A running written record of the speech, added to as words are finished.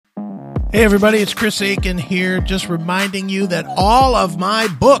Hey everybody, it's Chris Aiken here, just reminding you that all of my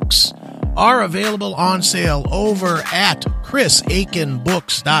books are available on sale over at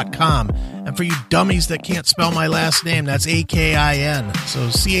chrisaikenbooks.com. And for you dummies that can't spell my last name, that's A-K-I-N. So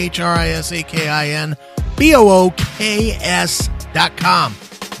CHRISAKINBOOKS.com.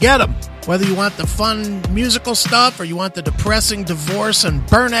 Get them. Whether you want the fun musical stuff or you want the depressing divorce and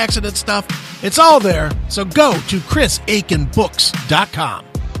burn accident stuff, it's all there. So go to chrisaikenbooks.com.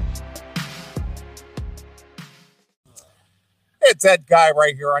 It's that guy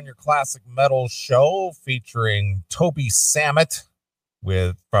right here on your Classic Metal Show featuring Toby Sammet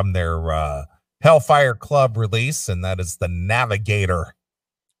from their Hellfire Club release, and that is The Navigator.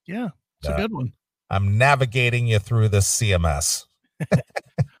 Yeah, it's a good one. I'm navigating you through this CMS.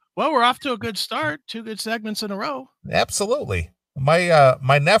 Well, we're off to a good start. 2 good segments in a row. Absolutely.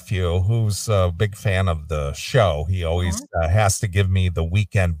 My nephew, who's a big fan of the show, he always has to give me the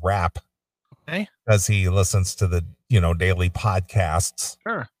weekend wrap. Okay. Because he listens to the daily podcasts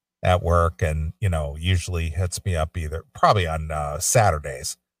at work, and usually hits me up probably on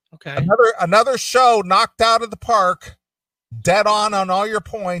Saturdays. Okay. Another show knocked out of the park, dead on all your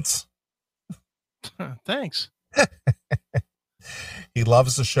points. Thanks. He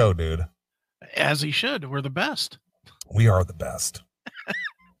loves the show, dude. As he should. We're the best. We are the best.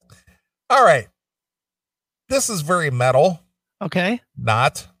 All right. This is very metal. Okay.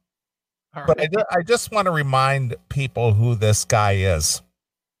 Not. All but right. I just want to remind people who this guy is.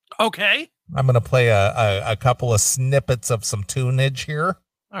 Okay. I'm going to play a couple of snippets of some tunage here.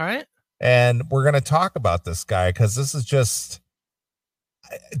 All right. And we're going to talk about this guy because this is just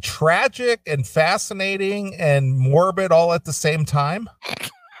tragic and fascinating and morbid all at the same time.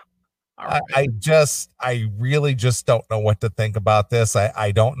 Right. I really just don't know what to think about this.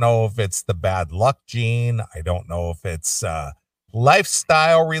 I don't know if it's the bad luck gene. I don't know if it's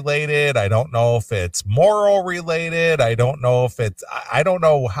lifestyle related. I don't know if it's moral related. I don't know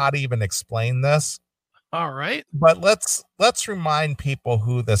how to even explain this. All right. But let's remind people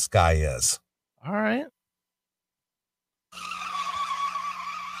who this guy is. All right.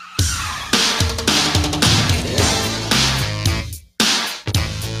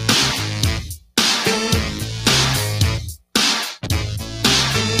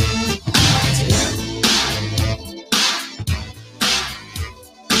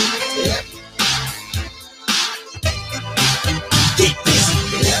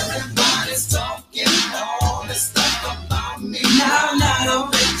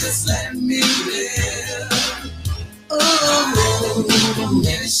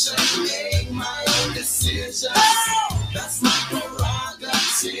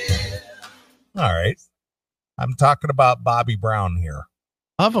 All right. I'm talking about Bobby Brown here.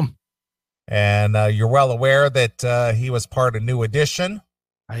 Love him. And you're well aware that he was part of New Edition.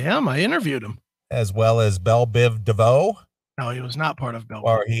 I am. I interviewed him. As well as Belle Biv DeVoe. No, he was not part of Belle Biv.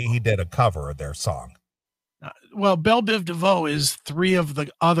 Or he did a cover of their song. Well, Belle Biv DeVoe is 3 of the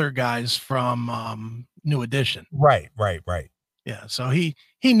other guys from New Edition. Right. Yeah, so he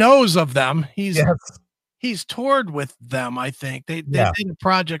knows of them. He's toured with them, I think. They did a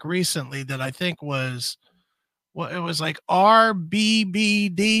project recently that I think was it was like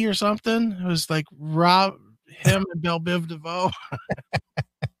RBBD or something. It was like him and Belle Biv DeVoe.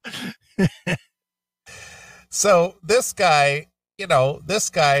 So this guy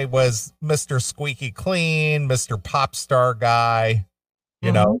was Mr. Squeaky Clean, Mr. Pop Star guy.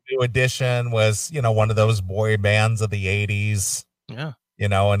 New Edition was, one of those boy bands of the 80s. Yeah.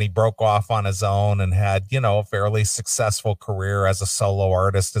 And he broke off on his own and had, a fairly successful career as a solo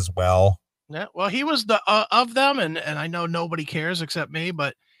artist as well. Yeah. Well, he was the of them, and I know nobody cares except me,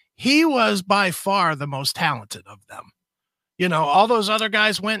 but he was by far the most talented of them. All those other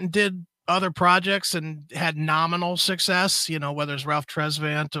guys went and did other projects and had nominal success, whether it's Ralph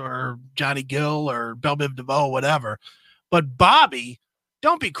Tresvant or Johnny Gill or Belle Biv DeVoe, whatever. But Bobby,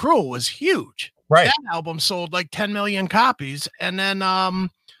 Don't Be Cruel was huge. Right. That album sold like 10 million copies. And then the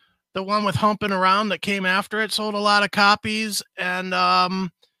one with Humping Around that came after it sold a lot of copies. And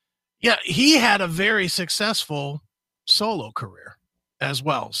he had a very successful solo career as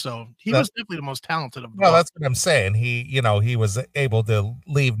well. So he was definitely the most talented of them. Well, that's what I'm saying. He was able to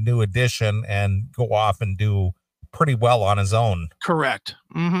leave New Edition and go off and do pretty well on his own. Correct.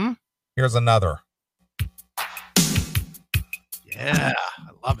 Mm-hmm. Here's another. Yeah,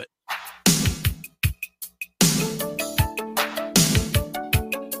 I love it.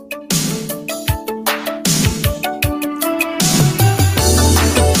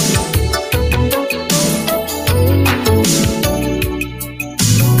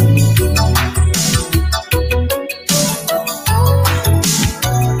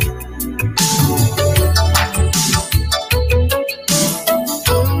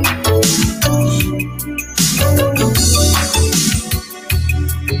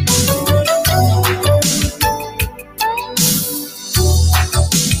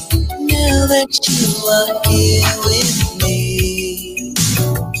 that you are here with me.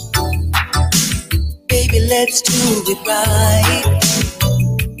 Baby, let's do it right.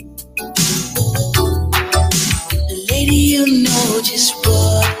 Lady, you know just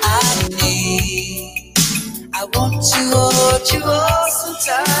what I need. I want to hold you all so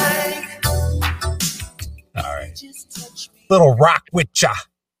tight. All right. Little rock with ya.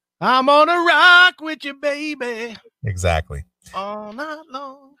 I'm gonna rock with you, baby. Exactly. All night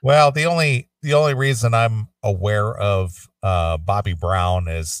long. Well, the only reason I'm aware of Bobby Brown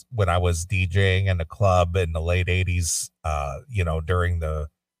is when I was DJing in the club in the late 80s, during the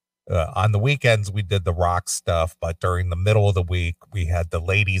on the weekends we did the rock stuff, but during the middle of the week we had the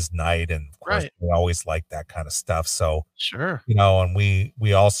ladies night, and of course Right. we always liked that kind of stuff. So, Sure. and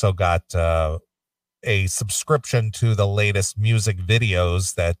we also got a subscription to the latest music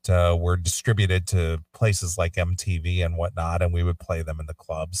videos that were distributed to places like MTV and whatnot, and we would play them in the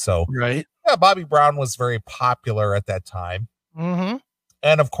club. So, Right. yeah, Bobby Brown was very popular at that time. Mm-hmm.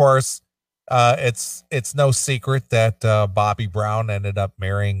 And of course, it's no secret that Bobby Brown ended up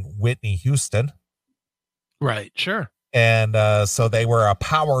marrying Whitney Houston. Right. Sure. And so they were a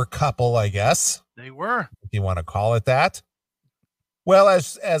power couple, I guess. They were. If you want to call it that. Well,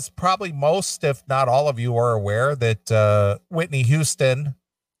 as probably most, if not all of you are aware, that Whitney Houston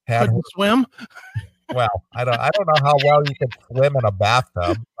had Couldn't swim. Well, I don't know how well you could swim in a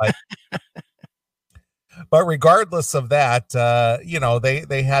bathtub, but regardless of that,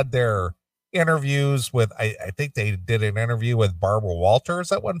 they had their interviews with, I think they did an interview with Barbara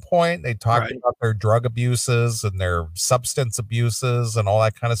Walters at one point. They talked about their drug abuses and their substance abuses and all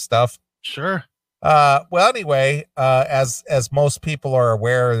that kind of stuff. Sure. Well, anyway, as most people are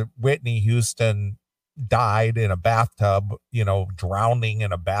aware, Whitney Houston died in a bathtub, drowning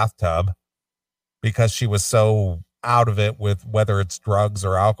in a bathtub because she was so out of it with whether it's drugs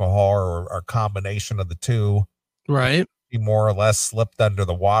or alcohol or a combination of the two. Right. She more or less slipped under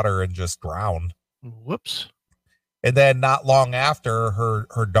the water and just drowned. Whoops. And then not long after,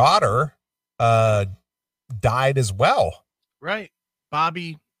 her daughter died as well. Right.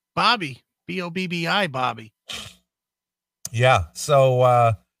 Bobby. B-O-B-B-I, Bobby. Yeah.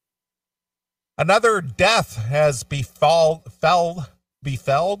 So another death has befallen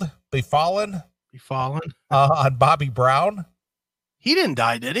on Bobby Brown. He didn't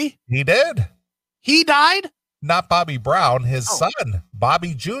die, did he? He did. He died? Not Bobby Brown, his son,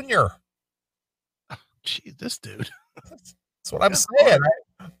 Bobby Jr. Gee, this dude. That's what I'm saying.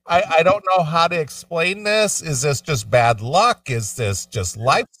 I don't know how to explain this. Is this just bad luck? Is this just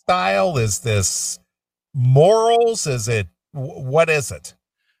lifestyle? Is this morals? What is it?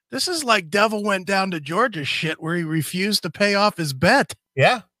 This is like Devil Went Down to Georgia shit where he refused to pay off his bet.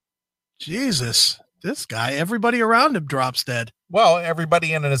 Yeah. Jesus, this guy, everybody around him drops dead. Well,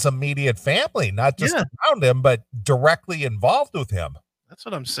 everybody in his immediate family, not just around him, but directly involved with him. That's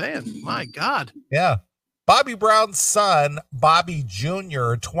what I'm saying. My God. Yeah. Bobby Brown's son, Bobby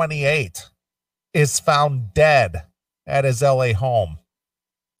Jr., 28, is found dead at his LA home.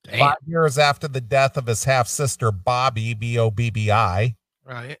 Damn. 5 years after the death of his half-sister, Bobby, B-O-B-B-I,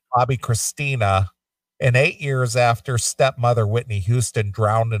 right, Bobby Christina, and 8 years after stepmother Whitney Houston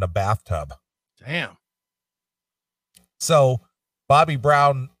drowned in a bathtub. Damn. So Bobby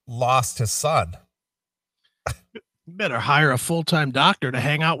Brown lost his son. You better hire a full-time doctor to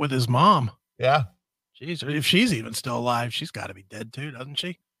hang out with his mom. Yeah. Jeez, if she's even still alive, she's got to be dead too, doesn't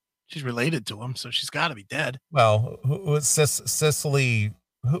she? She's related to him, so she's got to be dead. Well, who was Cicely?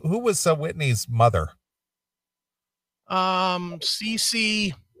 Who was Whitney's mother?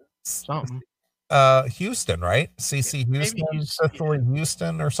 CC something. Houston, right? CC Houston, Cicely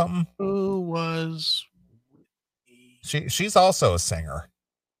Houston, or something. Who was? She's also a singer.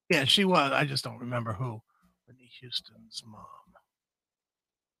 Yeah, she was. I just don't remember who. Whitney Houston's mom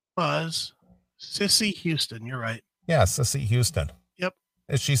was Sissy Houston. You're right. Yeah, Sissy Houston. Yep.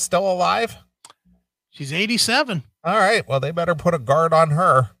 Is she still alive? She's 87. All right. Well, they better put a guard on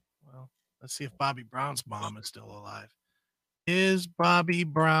her. Well, let's see if Bobby Brown's mom is still alive. Is Bobby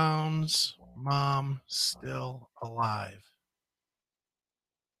Brown's mom still alive?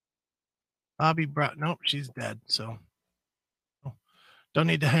 Bobby Brown. Nope, she's dead. So don't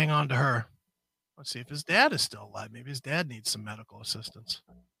need to hang on to her. Let's see if his dad is still alive. Maybe his dad needs some medical assistance.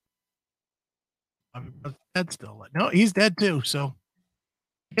 Bobby Brown's dad's still alive. No, he's dead too. So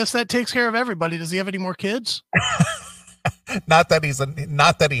I guess that takes care of everybody. Does he have any more kids? Not that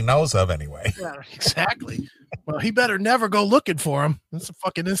he knows of anyway. Yeah, exactly. Well, he better never go looking for him. That's a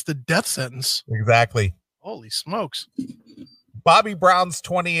fucking instant death sentence. Exactly. Holy smokes. Bobby Brown's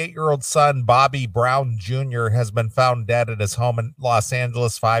 28-year-old son, Bobby Brown Jr., has been found dead at his home in Los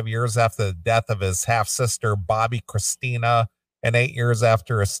Angeles 5 years after the death of his half-sister, Bobby Christina, and 8 years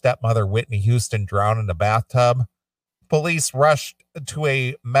after his stepmother, Whitney Houston, drowned in a bathtub. Police rushed to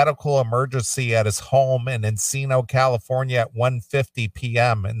a medical emergency at his home in Encino, California at 1:50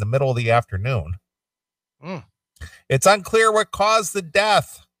 p.m. in the middle of the afternoon. Mm. It's unclear what caused the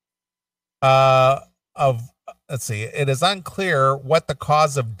death let's see. It is unclear what the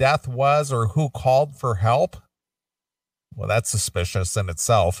cause of death was or who called for help. Well, that's suspicious in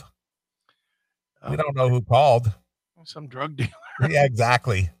itself. We don't know who called. Some drug dealer. Yeah,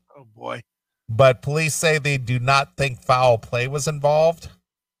 exactly. Oh boy. But police say they do not think foul play was involved.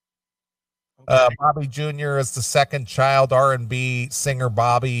 Okay. Bobby Jr. is the second child R&B singer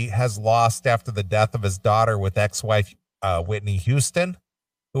Bobby has lost after the death of his daughter with ex-wife Whitney Houston,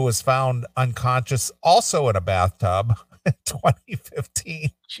 who was found unconscious also in a bathtub in 2015.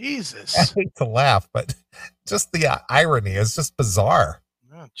 Jesus. I hate to laugh, but just the irony is just bizarre.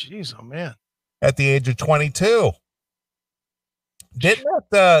 Oh, jeez. Oh, man. At the age of 22. Didn't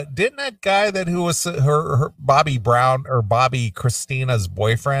that guy who was her Bobby Brown or Bobby Christina's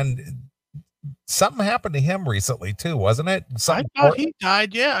boyfriend, something happened to him recently too, wasn't it? I thought he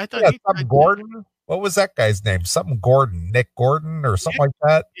died. Yeah, I thought he died. Gordon. What was that guy's name? Something Gordon, Nick Gordon or something like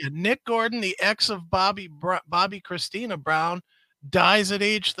that. Yeah, Nick Gordon, the ex of Bobby Christina Brown, dies at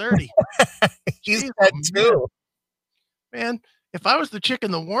age 30. He's dead too. Man, if I was the chick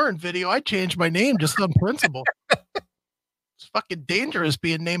in the Warren video, I'd change my name just on principle. It's fucking dangerous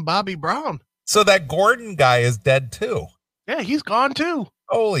being named Bobby Brown. So that Gordon guy is dead too. Yeah, he's gone too.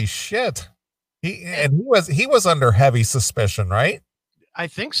 Holy shit. He was under heavy suspicion, right? I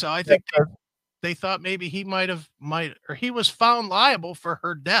think so. I think they thought maybe he or he was found liable for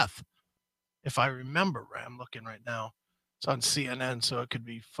her death. If I remember right, I'm looking right now. It's on CNN, so it could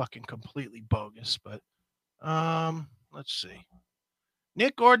be fucking completely bogus. But let's see.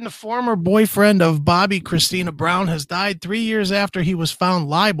 Nick Gordon, the former boyfriend of Bobby Christina Brown, has died 3 years after he was found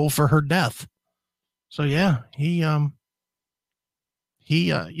liable for her death. So yeah, he I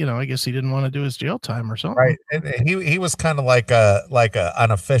guess he didn't want to do his jail time or something. Right. And he was kind of like a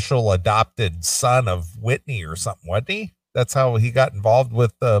unofficial adopted son of Whitney or something, wasn't he? That's how he got involved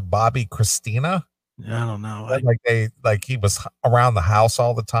with Bobby Christina. Yeah, I don't know. He was around the house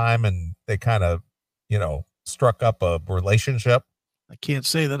all the time and they kind of, struck up a relationship. I can't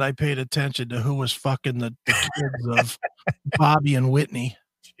say that I paid attention to who was fucking the kids of Bobby and Whitney.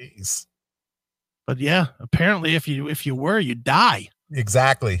 Jeez. But yeah, apparently if you were, you die.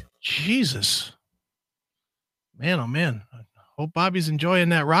 Exactly. Jesus. Man, oh man. I hope Bobby's enjoying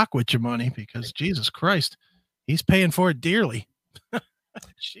that rock with your money because Jesus Christ, he's paying for it dearly.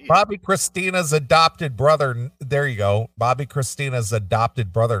 Bobby Christina's adopted brother. There you go. Bobby Christina's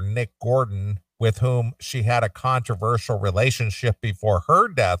adopted brother, Nick Gordon, with whom she had a controversial relationship before her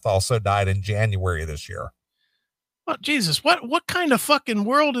death, also died in January this year. Well, Jesus, what kind of fucking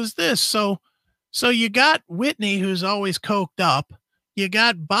world is this? So you got Whitney, who's always coked up. You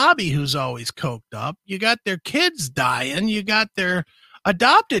got Bobby, who's always coked up. You got their kids dying. You got their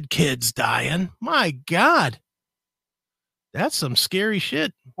adopted kids dying. My God. That's some scary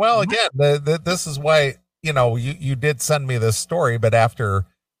shit. Well, again, this is why, you did send me this story, but after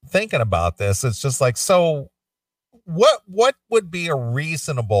thinking about this, it's just like, so what would be a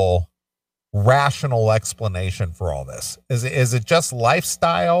reasonable, rational explanation for all this? Is it just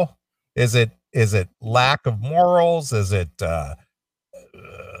lifestyle? Is it lack of morals? Is it,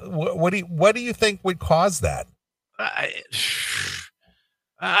 what do you think would cause that?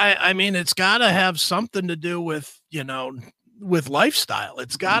 I mean, it's got to have something to do with, with lifestyle.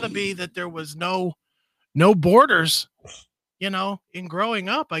 It's got to be that there was no borders, in growing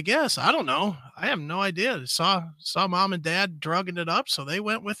up, I guess. I don't know. I have no idea. Saw mom and dad drugging it up, so they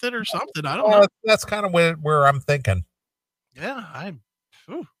went with it or something. I don't know. That's kind of where I'm thinking. Yeah, I'm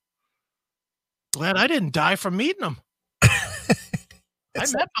glad I didn't die from meeting him. I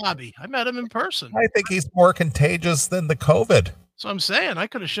met Bobby. I met him in person. I think he's more contagious than the COVID. So I'm saying I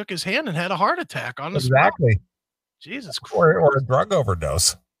could have shook his hand and had a heart attack on the spot. Exactly. Jesus Christ. Or a drug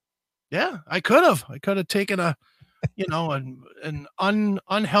overdose. Yeah, I could have taken an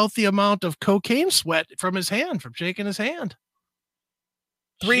unhealthy amount of cocaine sweat from his hand, from shaking his hand.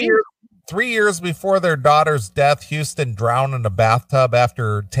 3 years before their daughter's death, Houston drowned in a bathtub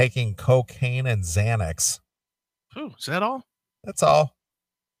after taking cocaine and Xanax. Ooh, is that all? That's all.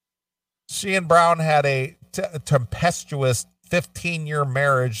 She and Brown had a tempestuous 15-year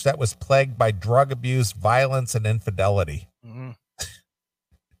marriage that was plagued by drug abuse, violence, and infidelity. Mm-hmm.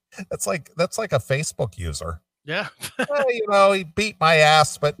 That's like a Facebook user. Yeah. He beat my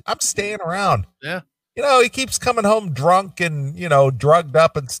ass, but I'm staying around. Yeah. He keeps coming home drunk and, drugged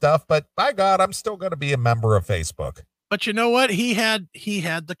up and stuff, but by God, I'm still going to be a member of Facebook. But you know what? He had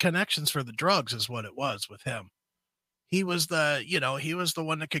the connections for the drugs is what it was with him. He was he was the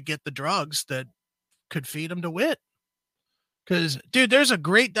one that could get the drugs that could feed him to wit. Cause dude, there's a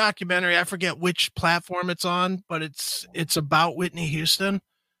great documentary. I forget which platform it's on, but it's about Whitney Houston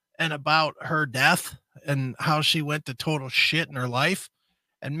and about her death and how she went to total shit in her life.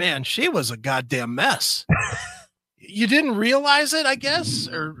 And man, she was a goddamn mess. You didn't realize it, I guess,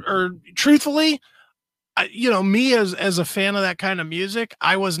 or truthfully, me as a fan of that kind of music,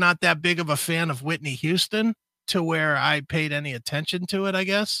 I was not that big of a fan of Whitney Houston to where I paid any attention to it, I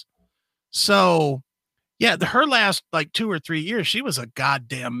guess. So yeah, her last like 2 or 3 years, she was a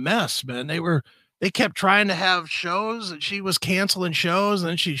goddamn mess, man. They kept trying to have shows and she was canceling shows, and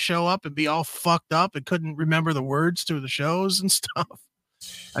then she'd show up and be all fucked up and couldn't remember the words to the shows and stuff.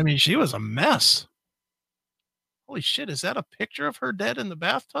 I mean, she was a mess. Holy shit, is that a picture of her dead in the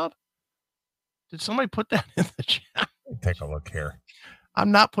bathtub? Did somebody put that in the chat? Take a look here.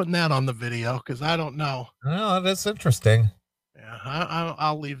 I'm not putting that on the video because I don't know. Oh, that's interesting. Yeah,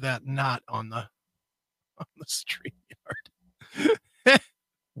 I'll leave that not on the street yard.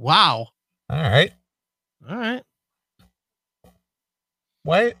 Wow. All right.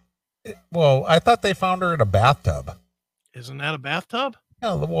 Why? Well, I thought they found her in a bathtub. Isn't that a bathtub?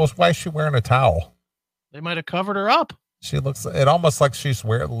 Yeah. Well, why is she wearing a towel? They might have covered her up. It almost like she's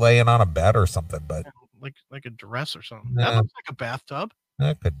laying on a bed or something, but like a dress or something. That looks like a bathtub.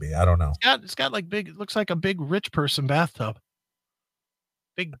 That could be. I don't know. It's got like it looks like a big rich person bathtub.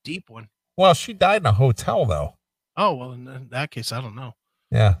 Big deep one. Well, she died in a hotel though. Oh, well, in that case, I don't know.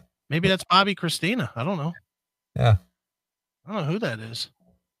 Yeah. Maybe that's Bobby Christina. I don't know. Yeah. I don't know who that is.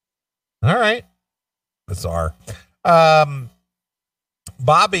 All right. Bizarre.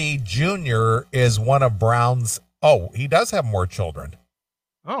 Bobby Jr. is one of Brown's. Oh, he does have more children.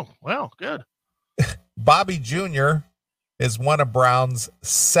 Oh, well, good. Bobby Jr. is one of Brown's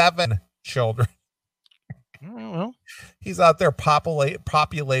 7 children. Well, he's out there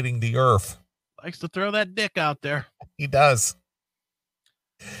populating the earth. Likes to throw that dick out there. He does.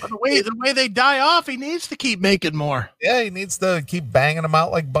 But the way they die off, he needs to keep making more. Yeah, he needs to keep banging them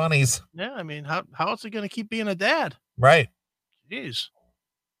out like bunnies. Yeah, I mean, how is he going to keep being a dad? Right. Jeez.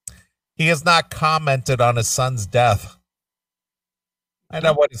 He has not commented on his son's death. I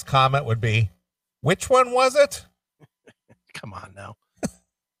know what his comment would be. Which one was it? Come on now.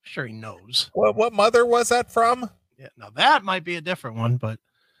 Sure he knows. What mother was that from? Yeah, now that might be a different one, but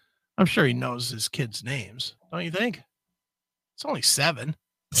I'm sure he knows his kids' names. Don't you think? It's only 7.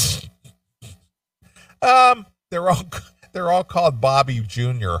 They're all called Bobby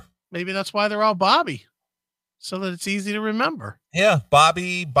Jr. Maybe that's why they're all Bobby, so that it's easy to remember. Yeah,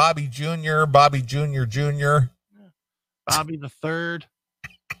 Bobby Jr., Bobby Jr. Jr. Bobby the third,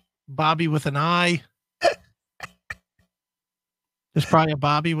 Bobby with an I. There's probably a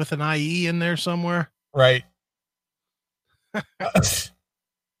Bobby with an IE in there somewhere. Right.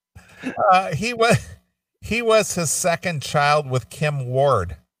 He was his second child with Kim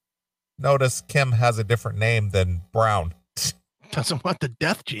Ward. Notice Kim has a different name than Brown. Doesn't want the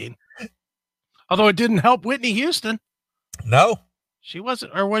death gene. Although it didn't help Whitney Houston. No. She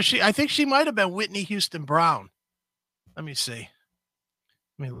wasn't, or was she? I think she might have been Whitney Houston Brown. Let me see.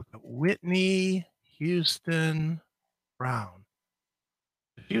 Let me look at Whitney Houston Brown.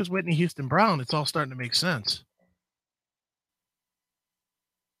 If she was Whitney Houston Brown, it's all starting to make sense.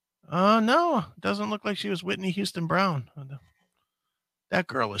 No, it doesn't look like she was Whitney Houston Brown. That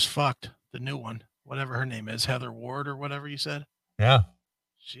girl is fucked. The new one, whatever her name is, Heather Ward or whatever you said. Yeah.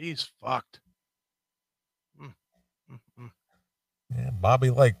 She's fucked. Yeah, Bobby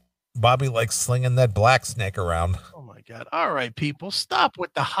likes slinging that black snake around. Oh my God. All right, people, stop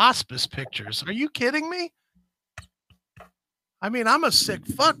with the hospice pictures. Are you kidding me? I mean, I'm a sick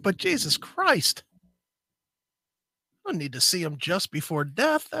fuck, but Jesus Christ. I don't need to see him just before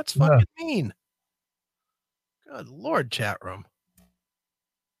death. That's fucking mean. Good Lord, chat room.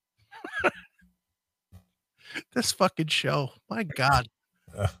 This fucking show. My God.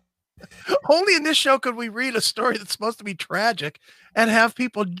 Only in this show could we read a story that's supposed to be tragic and have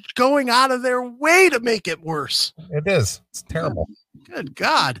people going out of their way to make it worse. It is. It's terrible. Good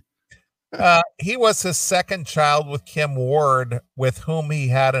God. He was his second child with Kim Ward, with whom he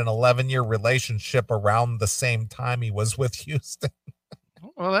had an 11-year relationship around the same time he was with Houston.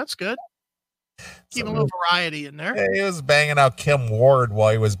 Well, that's good. Keep a little variety in there. Yeah, he was banging out Kim Ward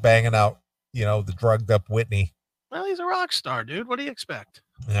while he was banging out, the drugged up Whitney. Well, he's a rock star, dude. What do you expect?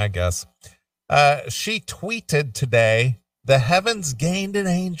 I guess. She tweeted today, "The heavens gained an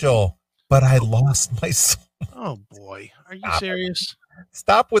angel, but I lost my soul." Oh boy, are you Stop serious?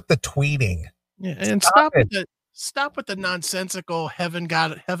 Stop with the tweeting. Yeah, and Stop it. stop with the nonsensical heaven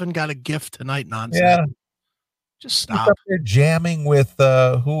got a gift tonight nonsense. Yeah, Just he's stop. up there jamming with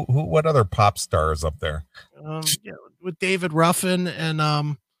who what other pop stars up there? Yeah, with David Ruffin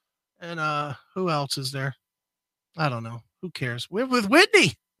and who else is there? I don't know. Who cares? With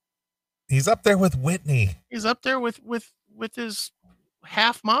Whitney. He's up there with Whitney. He's up there with his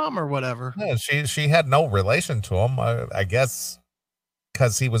half mom or whatever. Yeah, she had no relation to him, I guess,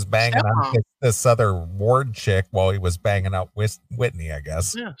 because he was banging on Stepmom. this other Ward chick while he was banging out Whitney, I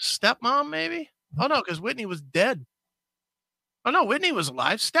guess. Yeah, stepmom maybe. Oh no, because Whitney was dead. Oh no, Whitney was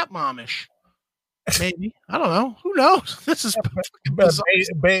alive. Stepmomish. Maybe. I don't know. Who knows? This is bizarre.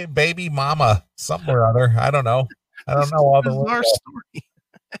 Baby mama, something or other. I don't know. I don't know all the bizarre story.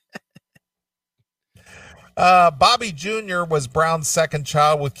 Bobby Jr. was Brown's second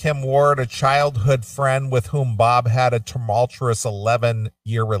child with Kim Ward, a childhood friend with whom Bob had a tumultuous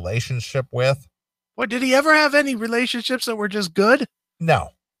 11-year relationship with. Boy, did he ever have any relationships that were just good? No.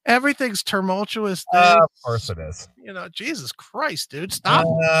 Everything's tumultuous. Of course it is. You know, Jesus Christ, dude, stop.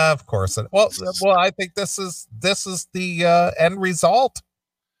 Of course it. Well, I think this is the end result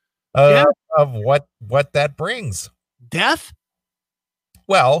of what that brings. Death.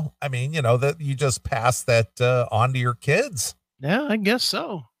 Well, I mean, that you just pass that on to your kids. Yeah, I guess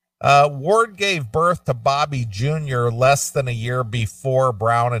so. Ward gave birth to Bobby Jr. less than a year before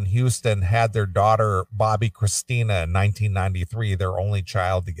Brown and Houston had their daughter, Bobby Christina, in 1993, their only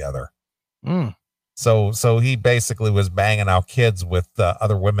child together. Mm. So he basically was banging out kids with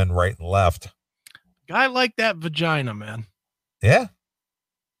other women right and left. Guy like that vagina, man. Yeah.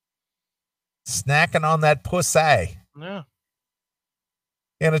 Snacking on that pussy. Yeah.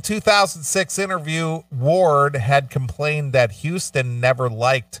 In a 2006 interview, Ward had complained that Houston never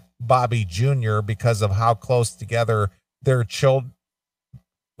liked Bobby Jr. because of how close together their children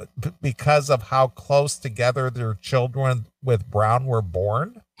with Brown were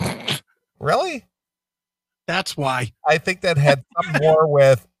born. Really? That's why. I think that had some more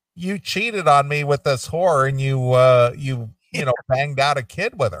with, you cheated on me with this whore and you banged out a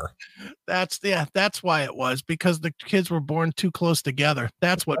kid with her. That's why it was, because the kids were born too close together.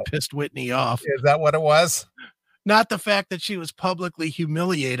 That's what pissed Whitney off. Is that what it was? Not the fact that she was publicly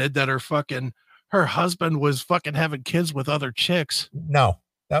humiliated that her husband was fucking having kids with other chicks. No,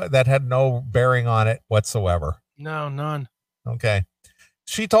 that had no bearing on it whatsoever. No, none. Okay.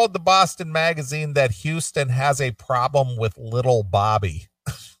 She told the Boston Magazine that Houston has a problem with little Bobby.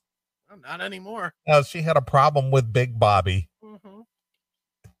 Not anymore. No, she had a problem with Big Bobby. Mm-hmm.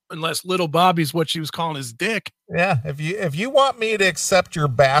 Unless little Bobby's what she was calling his dick. Yeah, if you want me to accept your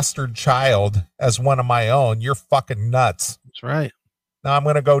bastard child as one of my own, you're fucking nuts. That's right. Now I'm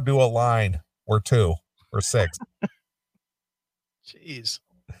going to go do a line or two or six. Jeez.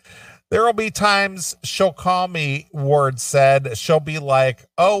 There will be times she'll call me, Ward said. She'll be like,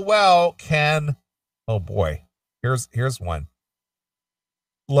 "Oh, well, Ken." Oh, boy. Here's one.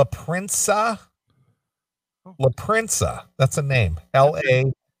 La Princa. La Princa. That's a name.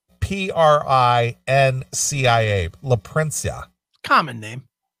 LAPRINCIA. La Princa. Common name.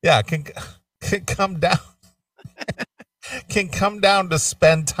 Yeah, can come down. Can come down to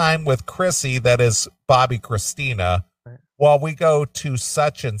spend time with Chrissy, that is Bobby Christina, while we go to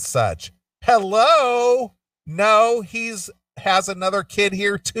such and such. Hello? No, has another kid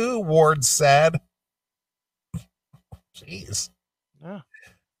here too, Ward said. Jeez. Yeah.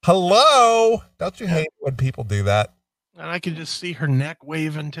 Hello? Don't you hate when people do that? And I can just see her neck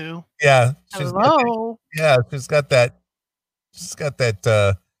waving too. Yeah. Hello? She's got that got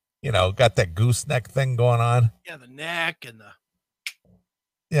that gooseneck thing going on. Yeah, the neck and the...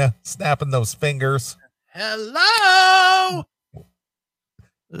 Yeah, snapping those fingers. Hello?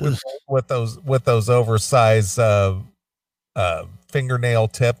 With those oversized fingernail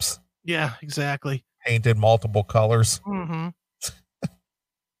tips. Yeah, exactly. Painted multiple colors. Mm-hmm.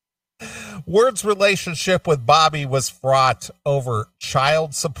 Ward's relationship with Bobby was fraught over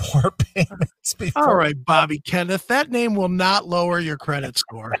child support payments before. All right, Bobby Kenneth, that name will not lower your credit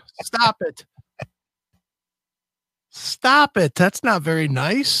score. Stop it. Stop it. That's not very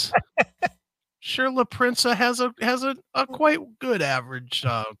nice. Sure, La Princa has a quite good average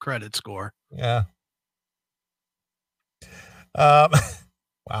credit score. Yeah.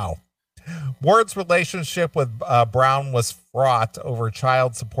 Wow. Ward's relationship with Brown was fraught over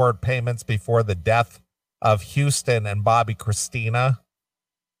child support payments before the death of Houston and Bobby Christina.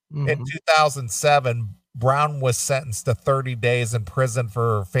 Mm-hmm. In 2007, Brown was sentenced to 30 days in prison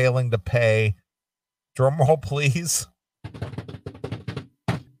for failing to pay Drum roll, please.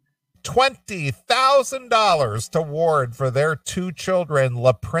 $20,000 to Ward for their two children,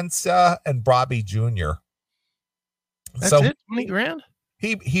 La Princia and Bobby Jr. That's it? 20 grand?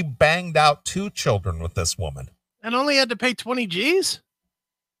 He banged out two children with this woman. And only had to pay 20 G's?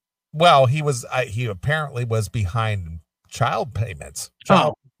 Well, he apparently was behind child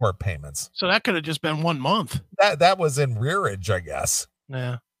support payments. So that could have just been 1 month. That was in rearage, I guess.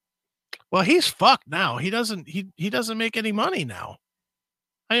 Yeah. Well, he's fucked now. He doesn't make any money now.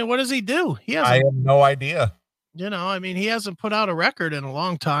 I mean, what does he do? I have no idea. You know, I mean, he hasn't put out a record in a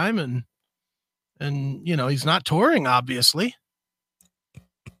long time, and you know, he's not touring, obviously.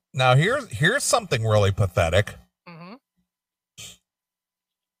 Now here's something really pathetic. Mm-hmm.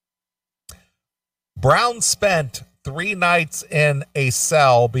 Brown spent 3 nights in a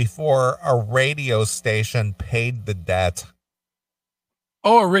cell before a radio station paid the debt.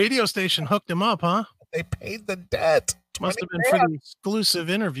 Oh, a radio station hooked him up, huh? They paid the debt. Must have been for the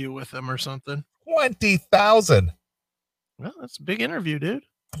exclusive interview with him or something. 20,000. Well, that's a big interview, dude.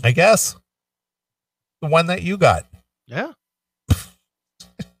 I guess. The one that you got. Yeah.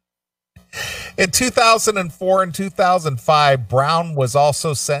 In 2004 and 2005, Brown was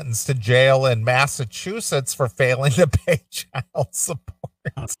also sentenced to jail in Massachusetts for failing to pay child support.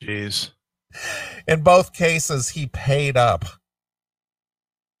 Oh, jeez. In both cases, he paid up.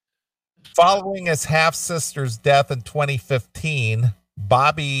 Following his half-sister's death in 2015,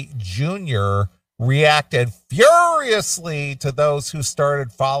 Bobby Jr. reacted furiously to those who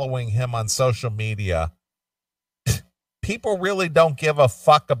started following him on social media. People really don't give a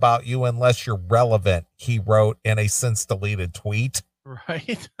fuck about you unless you're relevant, he wrote in a since deleted tweet.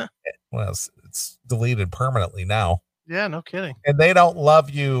 Right. Well, it's deleted permanently now. Yeah, no kidding. And they don't love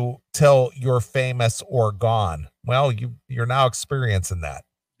you till you're famous or gone. Well, you're now experiencing that.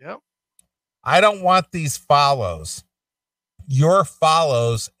 Yep. I don't want these follows. Your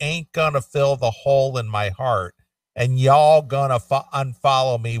follows ain't gonna fill the hole in my heart, and y'all gonna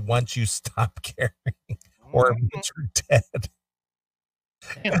unfollow me once you stop caring. Or you're dead.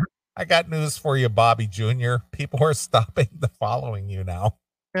 Damn. I got news for you, Bobby Jr. People are stopping the following you now.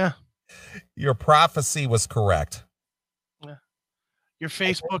 Yeah. Your prophecy was correct. Yeah. Your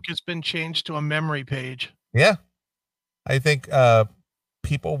Facebook has been changed to a memory page. Yeah. I think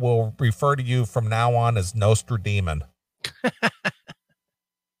people will refer to you from now on as Nostrademon.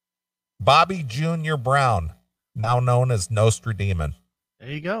 Bobby Jr. Brown, now known as Nostrademon.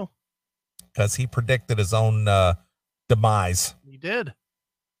 There you go. Because he predicted his own demise. He did.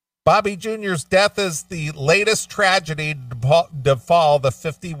 Bobby Jr.'s death is the latest tragedy to befall the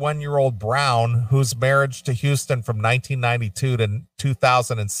 51-year-old Brown, whose marriage to Houston from 1992 to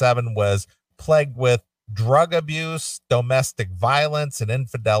 2007 was plagued with drug abuse, domestic violence, and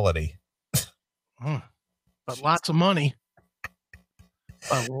infidelity. But lots of money.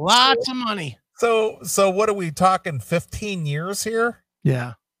 But lots of money. So what are we talking, 15 years here?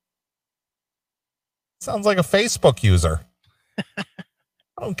 Yeah. Sounds like a Facebook user. I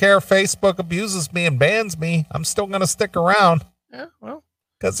don't care if Facebook abuses me and bans me. I'm still going to stick around. Yeah, well.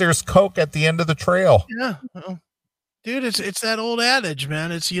 Because there's coke at the end of the trail. Yeah. Well, dude, it's that old adage,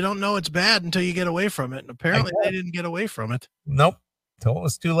 man. It's you don't know it's bad until you get away from it. And apparently they didn't get away from it. Nope. Till it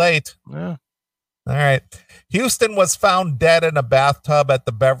was too late. Yeah. All right. Houston was found dead in a bathtub at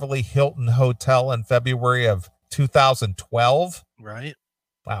the Beverly Hilton Hotel in February of 2012. Right.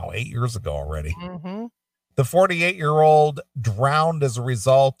 Wow, 8 years ago already. Mm-hmm. The 48-year-old drowned as a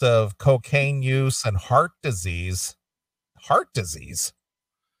result of cocaine use and heart disease. Heart disease?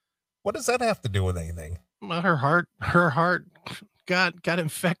 What does that have to do with anything? Well, her heart got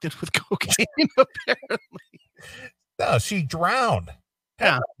infected with cocaine, apparently. No, she drowned.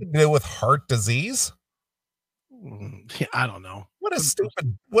 Yeah. To do with heart disease? Yeah, I don't know. What a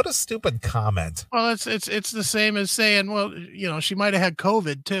stupid comment. Well, it's the same as saying, well, you know, she might have had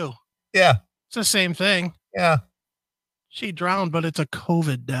COVID too. Yeah. It's the same thing. Yeah. She drowned, but it's a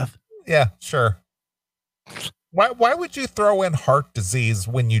COVID death. Yeah, sure. Why would you throw in heart disease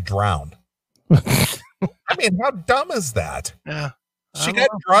when you drown? I mean, how dumb is that? Yeah. She got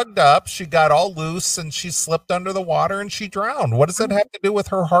drugged up, she got all loose, and she slipped under the water and she drowned. What does that have to do with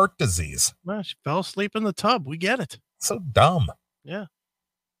her heart disease? Well, she fell asleep in the tub. We get it. So dumb. Yeah.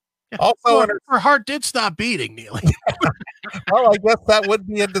 Also, well, her heart did stop beating, Neely. Well, I guess that would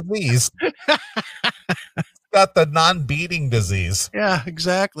be a disease. Got the non-beating disease. Yeah,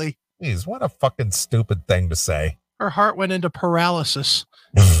 exactly. Jeez, what a fucking stupid thing to say. Her heart went into paralysis.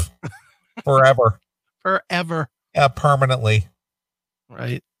 Forever. Forever. Yeah, permanently.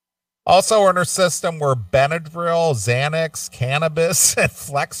 Right. Also in her system were Benadryl, Xanax, cannabis, and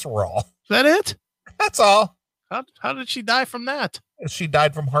Flexerol. Is that it? That's all. How did she die from that? She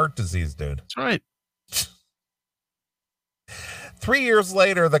died from heart disease, dude. That's right. 3 years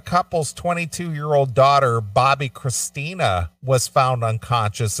later, the couple's 22-year-old daughter, Bobby Christina, was found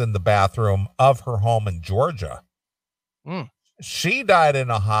unconscious in the bathroom of her home in Georgia. She died in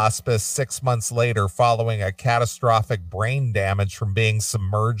a hospice 6 months later following a catastrophic brain damage from being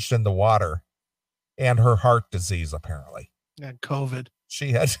submerged in the water and her heart disease, apparently. And COVID.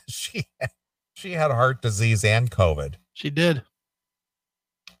 She had heart disease and COVID. She did.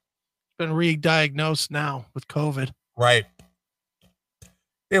 Been re-diagnosed now with COVID. Right.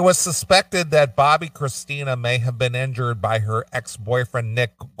 It was suspected that Bobby Christina may have been injured by her ex-boyfriend,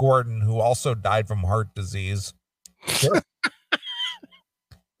 Nick Gordon, who also died from heart disease. Sure.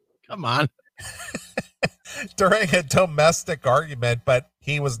 Come on. During a domestic argument, but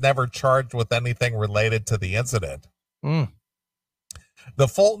he was never charged with anything related to the incident. The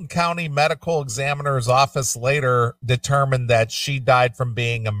Fulton County Medical Examiner's Office later determined that she died from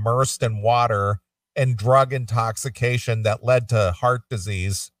being immersed in water and drug intoxication that led to heart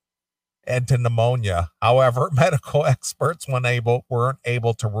disease and to pneumonia. However, medical experts weren't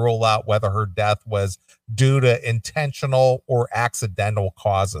able to rule out whether her death was due to intentional or accidental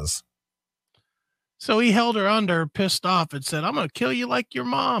causes. So he held her under, pissed off, and said, I'm going to kill you like your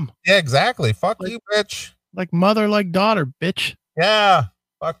mom. Yeah, exactly. Fuck you, bitch. Like mother, like daughter, bitch. Yeah.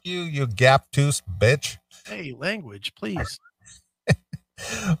 Fuck you, you gap-toothed bitch. Hey, language, please.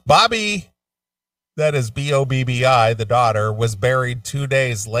 Bobby, that is Bobbi, the daughter, was buried 2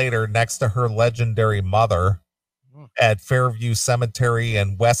 days later next to her legendary mother at Fairview Cemetery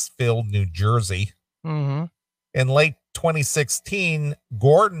in Westfield, New Jersey. In late 2016,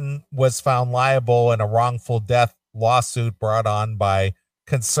 Gordon was found liable in a wrongful death lawsuit brought on by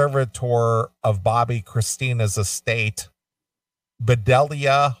conservator of Bobby Christina's estate,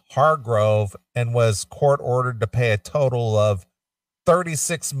 Bedelia Hargrove, and was court ordered to pay a total of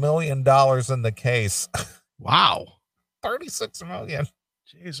 $36 million in the case. Wow. $36 million.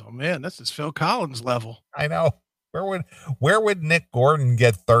 Jeez, oh man, this is Phil Collins level. I know. Where would Nick Gordon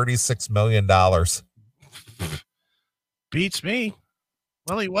get $36 million? Beats me.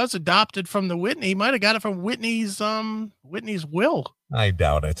 Well, he was adopted from the Whitney. He might have got it from Whitney's will. I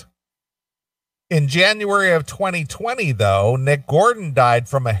doubt it. In January of 2020, though, Nick Gordon died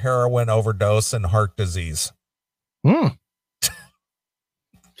from a heroin overdose and heart disease.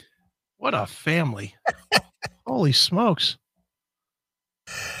 What a family. Holy smokes.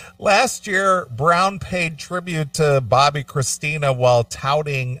 Last year, Brown paid tribute to Bobby Christina while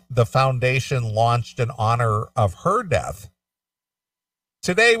touting the foundation launched in honor of her death.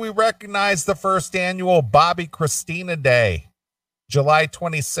 Today, we recognize the first annual Bobby Christina Day, July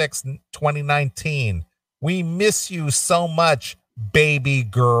 26, 2019. We miss you so much, baby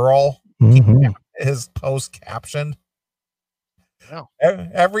girl. His post captioned. Wow.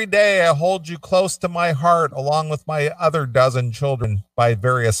 Every day I hold you close to my heart along with my other dozen children by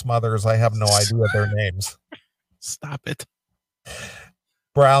various mothers. I have no idea their names. Stop it.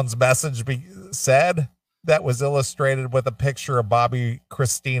 Brown's message said that was illustrated with a picture of Bobby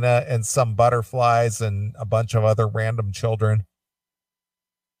Christina and some butterflies and a bunch of other random children.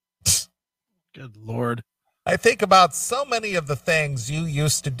 Good Lord. I think about so many of the things you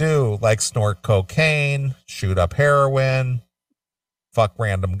used to do, like snort cocaine, shoot up heroin, fuck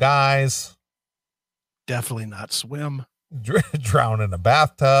random guys. Definitely not swim. Drown in a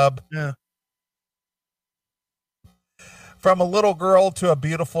bathtub. Yeah. From a little girl to a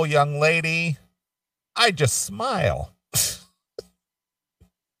beautiful young lady, I just smile.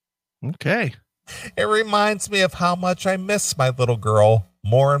 Okay. It reminds me of how much I miss my little girl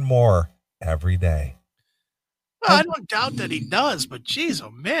more and more every day. Well, I don't doubt that he does, but geez, oh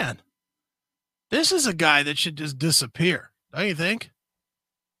man. This is a guy that should just disappear. Don't you think?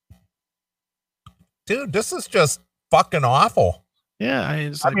 Dude, this is just fucking awful. Yeah.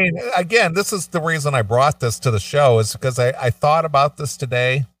 I mean, again, this is the reason I brought this to the show, is because I thought about this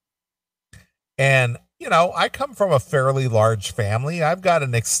today. And, you know, I come from a fairly large family. I've got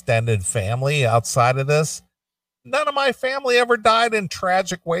an extended family outside of this. None of my family ever died in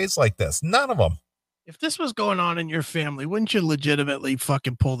tragic ways like this. None of them. If this was going on in your family, wouldn't you legitimately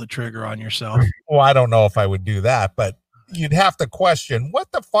fucking pull the trigger on yourself? Well, I don't know if I would do that, you'd have to question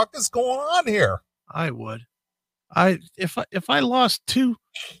what the fuck is going on here. I would. If I lost two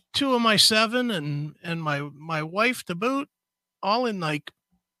of my seven and my wife to boot, all in like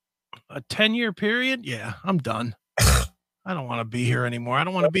a 10-year period, yeah, I'm done. I don't want to be here anymore. I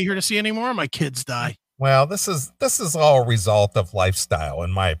don't want to be here to see any more of my kids die. Well, this is all a result of lifestyle,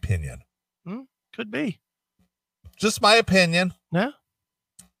 in my opinion. Could be. Just my opinion. Yeah.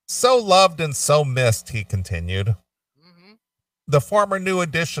 So loved and so missed, he continued. Mm-hmm. The former New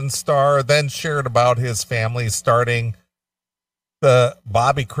Edition star then shared about his family starting the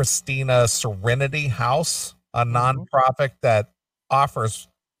Bobby Christina Serenity House, a nonprofit that offers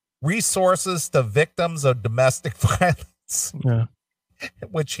resources to victims of domestic violence, Yeah.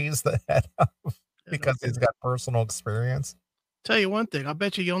 which he's the head of because he's got personal experience. Tell you one thing, I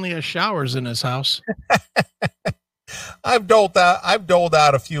bet you he only has showers in his house. I've doled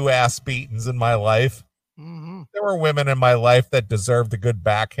out a few ass beatings in my life. Mm-hmm. There were women in my life that deserved a good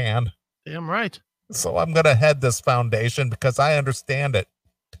backhand. Damn right. So I'm going to head this foundation because I understand it.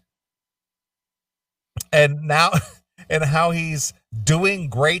 And now, and how he's doing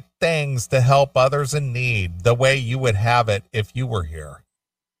great things to help others in need the way you would have it if you were here.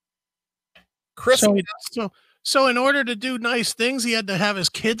 Chris, so in order to do nice things, he had to have his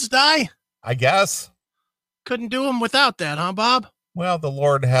kids die? I guess. Couldn't do them without that, huh, Bob? Well, the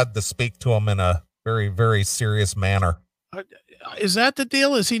Lord had to speak to him in a very, very serious manner. Is that the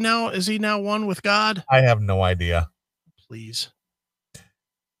deal? Is he now one with God? I have no idea. Please.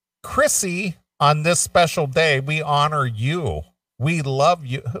 Chrissy, on this special day, we honor you. We love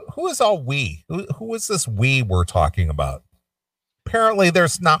you. Who is all we? Who is this we we're talking about? Apparently,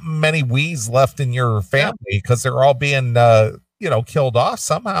 there's not many we's left in your family because they're all being, killed off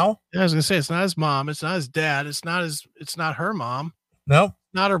somehow. I was gonna say, it's not his mom. It's not his dad. It's not her mom. No,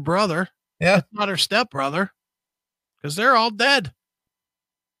 not her brother. Yeah, it's not her stepbrother, because they're all dead.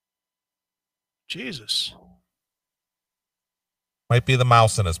 Jesus. Might be the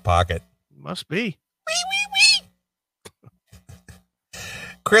mouse in his pocket. Must be.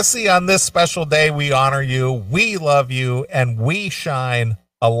 Chrissy, on this special day, we honor you, we love you, and we shine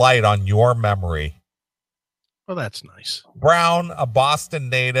a light on your memory. Well, that's nice. Brown, a Boston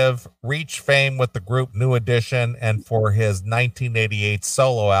native, reached fame with the group New Edition and for his 1988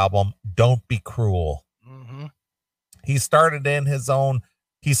 solo album, Don't Be Cruel. Mm-hmm. He started in his own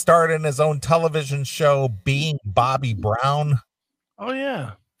television show, Being Bobby Brown. Oh,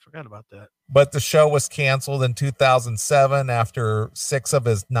 yeah. Forgot about that. But the show was canceled in 2007 after 6 of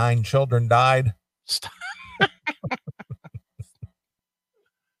his 9 children died.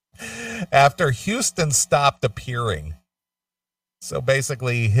 After Houston stopped appearing. So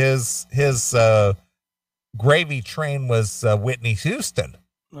basically his gravy train was Whitney Houston.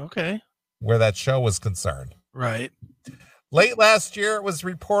 Okay. Where that show was concerned. Right. Late last year, it was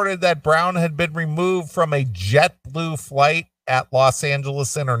reported that Brown had been removed from a JetBlue flight at Los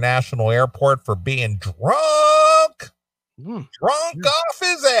Angeles International Airport for being drunk off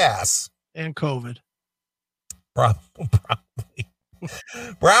his ass. And COVID. Probably.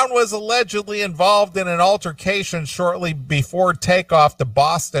 Brown was allegedly involved in an altercation shortly before takeoff to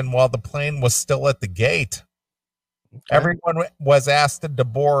Boston while the plane was still at the gate. Okay. Everyone was asked to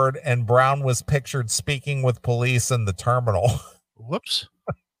board, and Brown was pictured speaking with police in the terminal. Whoops.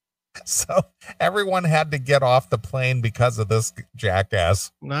 So everyone had to get off the plane because of this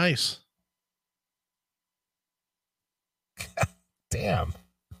jackass. Nice. God damn.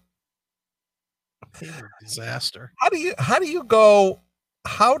 Disaster. How do you go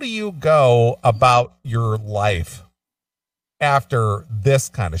about your life after this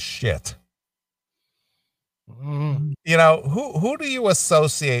kind of shit? You know, who do you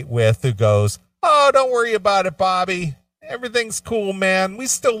associate with who goes, "Oh, don't worry about it, Bobby. Everything's cool, man. We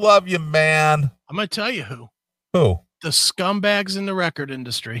still love you, man." I'm going to tell you who. Who? The scumbags in the record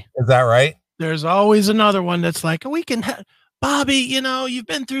industry. Is that right? There's always another one that's like, Bobby, you've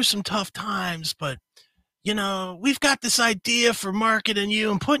been through some tough times, but, we've got this idea for marketing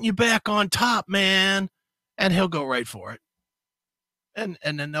you and putting you back on top, man. And he'll go right for it. And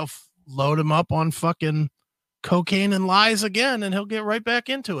then they'll load him up on fucking cocaine and lies again, and he'll get right back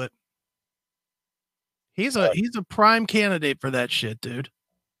into it. He's a prime candidate for that shit, dude.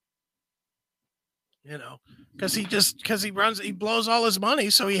 Because he blows all his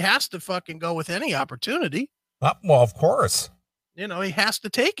money, so he has to fucking go with any opportunity. Well, of course. He has to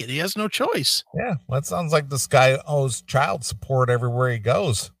take it. He has no choice. Yeah, well, that sounds like this guy owes child support everywhere he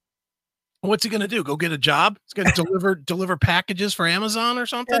goes. What's he gonna do? Go get a job? He's gonna deliver packages for Amazon or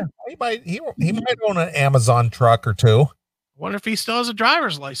something? Yeah, he might own an Amazon truck or two. Wonder if he still has a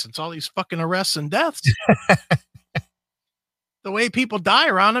driver's license. All these fucking arrests and deaths. The way people die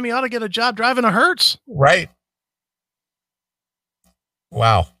around him, he ought to get a job driving a Hertz. Right.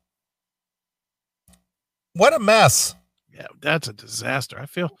 Wow. What a mess. Yeah, that's a disaster. I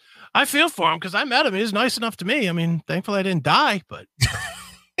feel for him because I met him. He was nice enough to me. I mean, thankfully I didn't die, but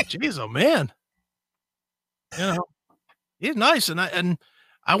jeez, oh man. He's nice, and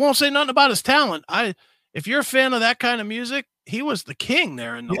I won't say nothing about his talent. If you're a fan of that kind of music, the king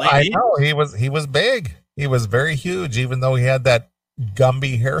there in the Yeah, late I 80s. know he was big. He was very huge, even though he had that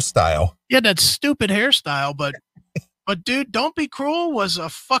Gumby hairstyle. He had that stupid hairstyle, but dude, Don't Be Cruel was a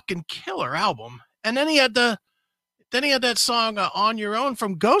fucking killer album. And then he had that song On Your Own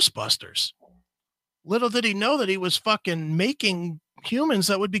from Ghostbusters. Little did he know that he was fucking making humans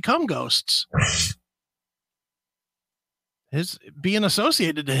that would become ghosts. His being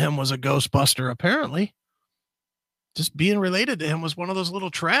associated to him was a Ghostbuster, apparently. Just being related to him was one of those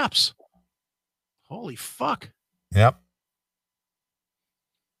little traps. Holy fuck. Yep.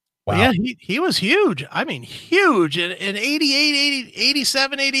 Wow. But yeah, he was huge. I mean, huge. In 88,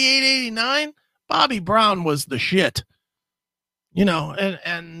 87, 88, 89, Bobby Brown was the shit. You know,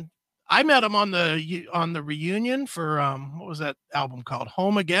 and I met him on the reunion for what was that album called?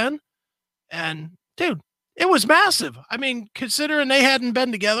 Home Again. And dude, it was massive. I mean, considering they hadn't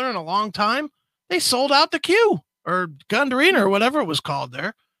been together in a long time, they sold out the Q or Gundrina or whatever it was called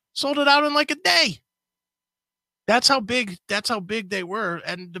there. Sold it out in like a day. That's how big they were.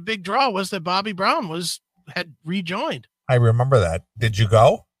 And the big draw was that Bobby Brown had rejoined. I remember that. Did you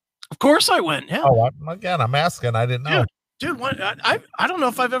go? Of course I went. Yeah. Oh, I'm asking. I didn't know. Dude, I don't know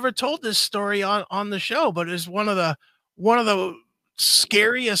if I've ever told this story on the show, but it's one of the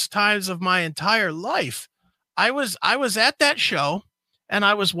scariest times of my entire life. I was at that show and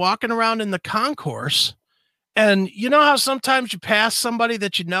I was walking around in the concourse, and you know how sometimes you pass somebody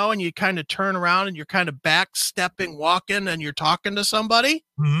that you know and you kind of turn around and you're kind of backstepping, walking, and you're talking to somebody.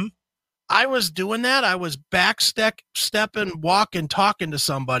 Mm-hmm. I was doing that. I was stepping, walking, talking to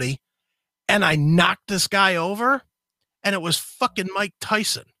somebody, and I knocked this guy over, and it was fucking Mike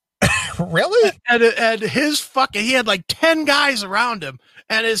Tyson. Really? And he had like 10 guys around him,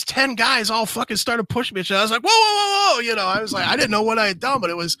 and his 10 guys all fucking started pushing me. I was like, whoa, whoa, whoa, whoa. You know, I was like, I didn't know what I had done, but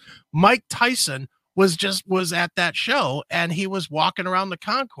it was Mike Tyson was at that show, and he was walking around the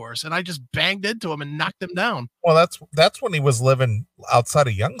concourse, and I just banged into him and knocked him down. Well, that's when he was living outside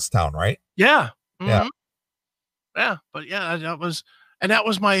of Youngstown, right? Yeah. Mm-hmm. Yeah. Yeah. But yeah, that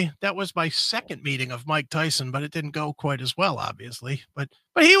was my second meeting of Mike Tyson, but it didn't go quite as well, obviously. But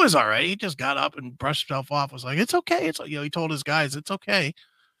he was all right. He just got up and brushed himself off. Was like, it's okay. It's, you know, he told his guys, it's okay.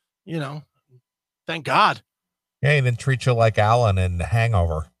 You know, thank God. Yeah, he didn't treat you like Alan in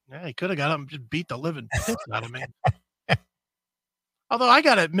Hangover. Yeah, he could have got up and just beat the living piss out of me. Although I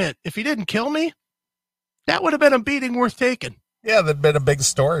got to admit, if he didn't kill me, that would have been a beating worth taking. Yeah, that'd been a big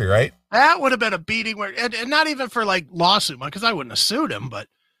story, right? That would have been a beating worth, and not even for like lawsuit, because I wouldn't have sued him, but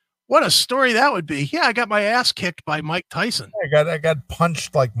what a story that would be. Yeah, I got my ass kicked by Mike Tyson. I got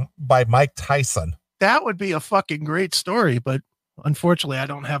punched like by Mike Tyson. That would be a fucking great story, but unfortunately I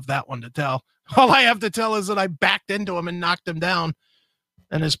don't have that one to tell. All I have to tell is that I backed into him and knocked him down,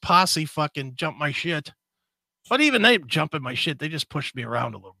 and his posse fucking jumped my shit. But even they jumping my shit, they just pushed me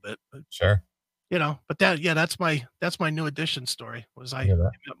around a little bit. But, sure. You know, but that's my New Edition story. Was I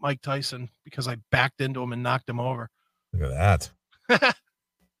met Mike Tyson because I backed into him and knocked him over. Look at that.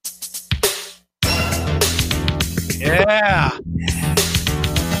 Yeah.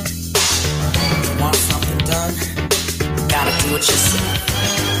 You want something done? You gotta do it yourself.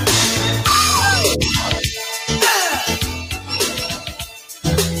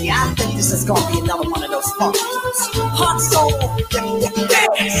 Yeah, I think this is gonna be another one of those funk hot soul.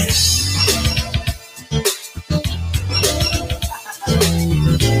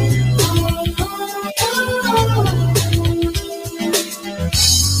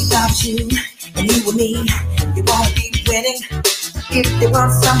 Without you and you and me, you won't be winning. If you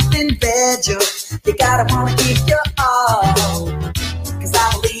want something better, you gotta wanna give your all. Cause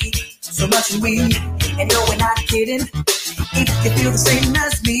I believe so much in we, and no, we're not kidding. If you feel the same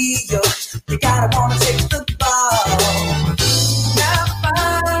as me, you gotta wanna take the ball. Now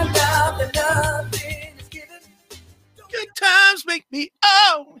find out that nothing is given. Good times make me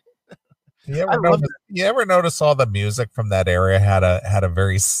You ever notice all the music from that area had a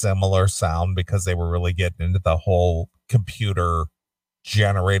very similar sound because they were really getting into the whole computer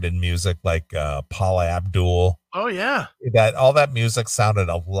generated music, like Paula Abdul. Oh yeah. That all that music sounded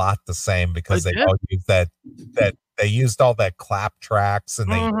a lot the same because they all used that they used all that clap tracks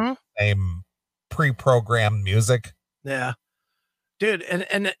and they used the same pre-programmed music. Yeah. Dude,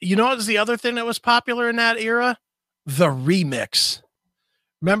 and you know what's the other thing that was popular in that era? The remix.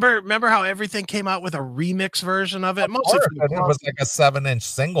 Remember how everything came out with a remix version of it? Mostly it was like a 7-inch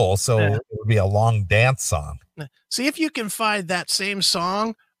single, so it would be a long dance song. See if you can find that same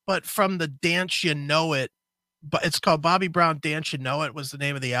song, but from the Dance You Know It. But it's called Bobby Brown Dance You Know It was the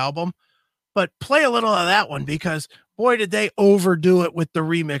name of the album. But play a little of that one because boy, did they overdo it with the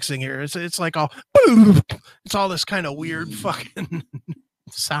remixing here. It's like all, boom. It's all this kind of weird fucking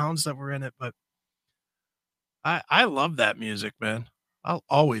sounds that were in it. But I love that music, man. I'll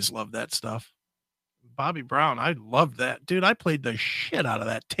always love that stuff. Bobby Brown, I loved that. Dude, I played the shit out of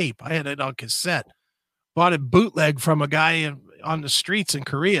that tape. I had it on cassette. Bought it bootleg from a guy on the streets in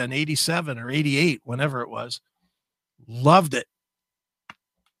Korea in 87 or 88, whenever it was. Loved it.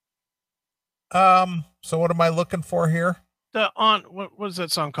 So what am I looking for here? What was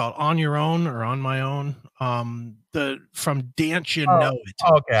that song called? On Your Own or On My Own? The from Dance You Know It.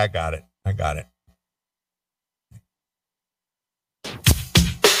 Okay, I got it.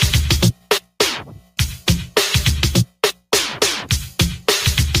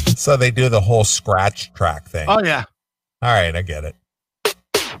 So they do the whole scratch track thing. Oh yeah. All right, I get it.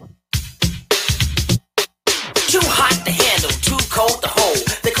 Too hot to handle, too cold to hold.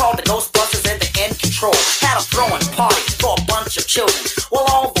 They called the Ghostbusters and the end control. Had a throwing party for a bunch of children. Well,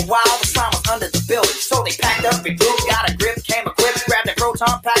 all the while the sign was under the building. So they packed up a group, got a grip, came equipped, grabbed their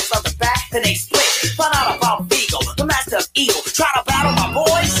proton packs on the back, and they split. Found out about Vigo, the master of evil. Try to battle my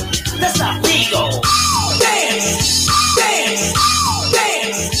boys? That's not legal. Dance, dance,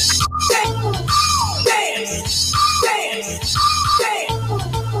 dance, dance, dance, dance, dance.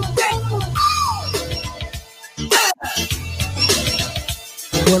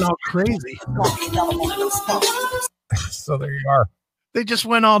 Went all crazy. So there you are. They just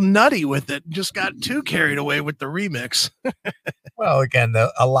went all nutty with it and just got too carried away with the remix. Well, again,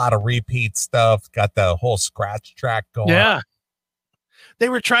 a lot of repeat stuff. Got the whole scratch track going. Yeah. They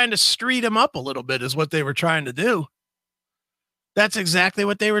were trying to street him up a little bit is what they were trying to do. That's exactly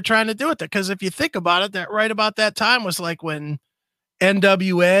what they were trying to do with it. Because if you think about it, that right about that time was like when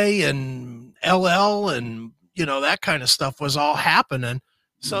NWA and LL and, that kind of stuff was all happening.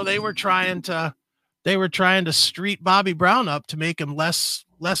 So they were trying to street Bobby Brown up to make him less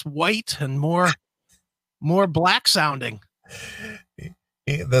white and more black sounding.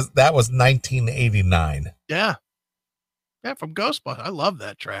 That was 1989. Yeah. Yeah, from Ghostbusters. I love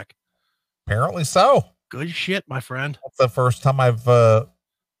that track. Apparently so. Good shit, my friend. That's the first time I've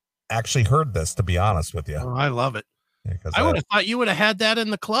actually heard this, to be honest with you. Oh, I love it. Yeah, I would have thought you would have had that in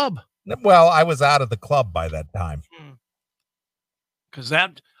the club. Well, I was out of the club by that time. Because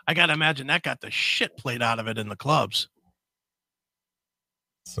that, I got to imagine that got the shit played out of it in the clubs.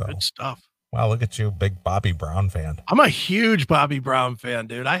 So good stuff. Wow, look at you, big Bobby Brown fan. I'm a huge Bobby Brown fan,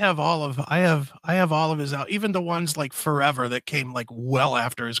 dude. I have all of his out, even the ones like Forever that came like well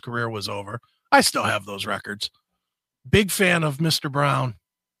after his career was over. I still have those records. Big fan of Mr. Brown.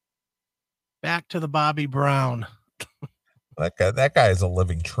 Back to the Bobby Brown. That guy is a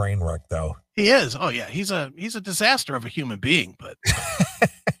living train wreck, though. He is. Oh yeah, he's a disaster of a human being, but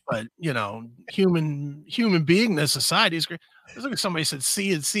human beingness aside, he's great. Look at somebody said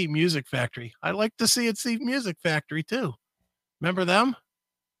CNC Music Factory. I like the CNC Music Factory too. Remember them?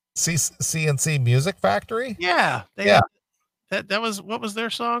 CNC Music Factory? Yeah. Yeah. That was, what was their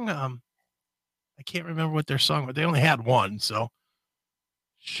song? I can't remember what their song, but they only had one, so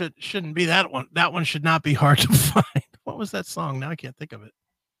shouldn't be that one. That one should not be hard to find. What was that song? Now I can't think of it.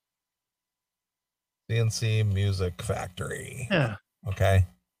 CNC Music Factory. Yeah. Okay.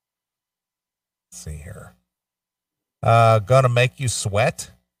 Let's see here. Gonna Make You Sweat.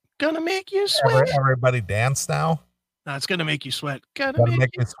 Gonna Make You Sweat. Everybody dance now. No, it's Gonna Make You Sweat. Gonna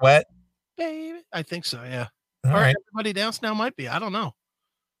make you sweat. Baby. I think so, yeah. All right. Everybody Dance Now might be. I don't know.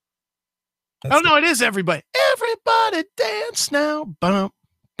 No, it is Everybody. Everybody Dance Now. Bump,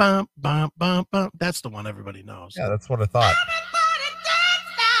 bump, bump, bump, bump. That's the one everybody knows. Yeah, that's what I thought. Everybody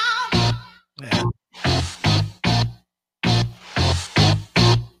Dance Now. Yeah.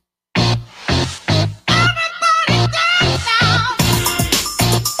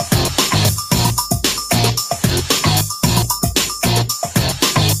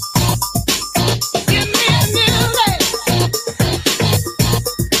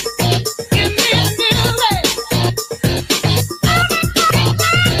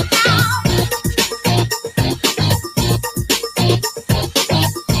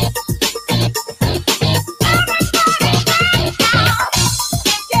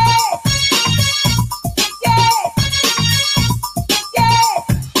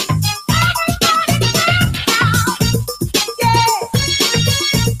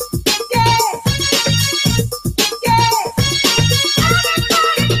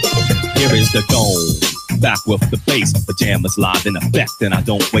 The dome, back with the bass, pajamas live in effect, and I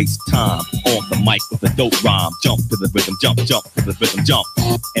don't waste time on the mic with a dope rhyme. Jump to the rhythm, jump to the rhythm, jump.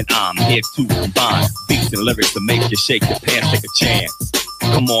 And I'm here to combine beats and lyrics to make you shake your pants, take a chance.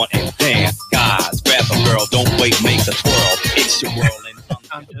 Come on and dance, guys. Grab a girl, don't wait, make a twirl. It's your world, and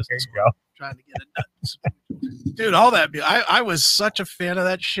I'm just There you go. trying to get it done. Dude, all that I was such a fan of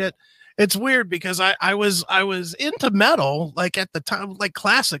that shit. It's weird because I was into metal like at the time, like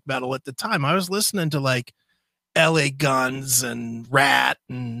classic metal at the time. I was listening to like LA Guns and Rat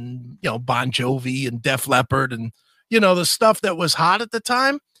and Bon Jovi and Def Leppard and the stuff that was hot at the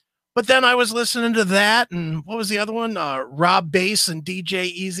time. But then I was listening to that and what was the other one? Rob Bass and DJ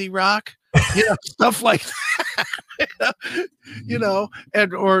Easy Rock. Stuff like that.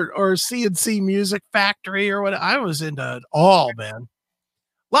 And or CNC Music Factory or what. I was into it all, man.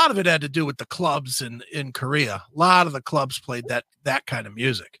 A lot of it had to do with the clubs in Korea. A lot of the clubs played that kind of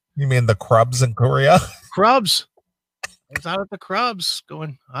music. You mean the Krubs in Korea? Krubs. I was out at the Krubs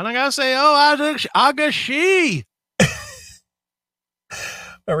going, I don't gotta say, oh, Agashi.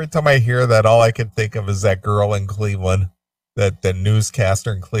 Every time I hear that, all I can think of is that girl in Cleveland, that the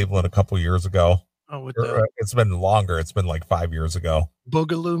newscaster in Cleveland a couple years ago. Oh, it's been longer. It's been like 5 years ago.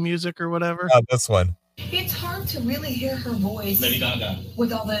 Boogaloo music or whatever. This one. It's hard to really hear her voice Lady Gaga.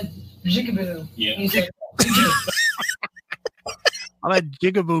 with all the jigaboo music. All that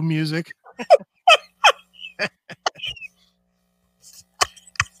jigaboo music.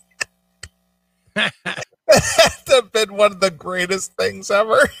 That'd have been one of the greatest things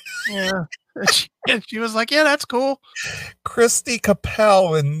ever. Yeah. She was like, yeah, that's cool. Christy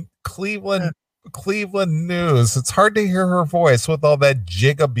Capel in Cleveland News. It's hard to hear her voice with all that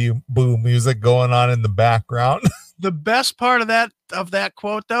jigaboo music going on in the background. The best part of that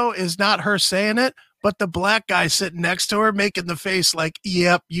quote though is not her saying it, but the black guy sitting next to her making the face like,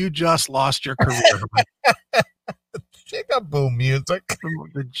 yep, you just lost your career. Jigaboo music.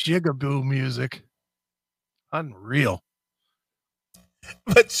 The jigaboo music. Unreal.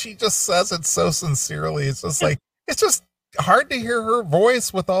 But she just says it so sincerely. It's just like, it's just hard to hear her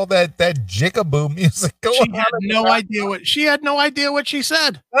voice with all that jigaboo music going on. She had no idea what she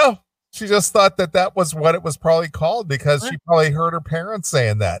said. No, she just thought that was what it was probably called because she probably heard her parents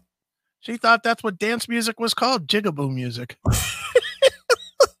saying that. She thought that's what dance music was called, jigaboo music.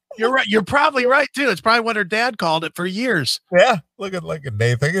 You're right. You're probably right too. It's probably what her dad called it for years. Yeah, look at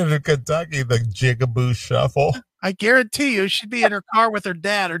Nathan in Kentucky, the jigaboo shuffle. I guarantee you, she'd be in her car with her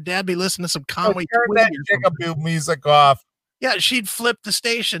dad. Her dad be listening to some Conway. Turn that jigaboo music off. Yeah, she'd flip the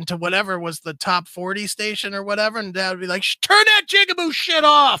station to whatever was the top 40 station or whatever, and dad would be like, "Turn that jigaboo shit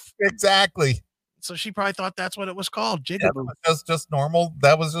off." Exactly. So she probably thought that's what it was called, jigaboo. Yeah, that's just normal.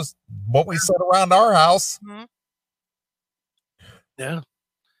 That was just what we said around our house. Mm-hmm. Yeah.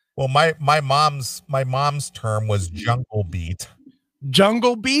 Well, my mom's term was jungle beat.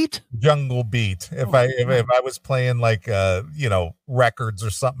 Jungle beat? Jungle beat. If I was playing like records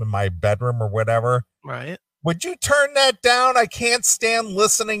or something in my bedroom or whatever. Right. Would you turn that down? I can't stand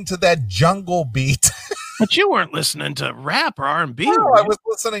listening to that jungle beat. But you weren't listening to rap or R&B. No, I was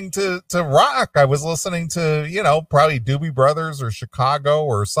listening to rock. I was listening to, probably Doobie Brothers or Chicago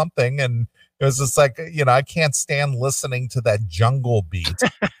or something. And it was just like, I can't stand listening to that jungle beat.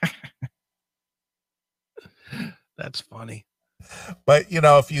 That's funny. But,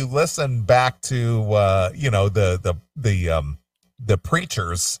 if you listen back to, the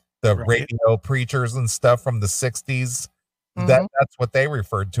preachers, the radio preachers and stuff from the 60s, that's what they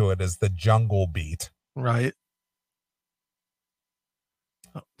referred to it as, the jungle beat. Right.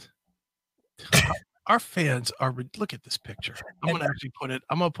 Our fans are, look at this picture. I'm going to actually put it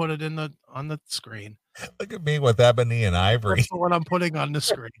on the screen. Look at me with ebony and ivory. That's the one I'm putting on the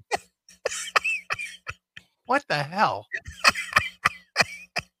screen. What the hell?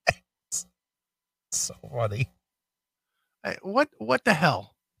 So funny. Hey, what the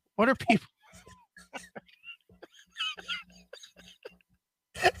hell? What are people?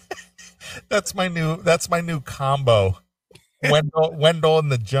 That's my new combo. Wendell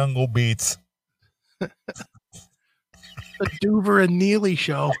and the jungle beats. The Doover and Neely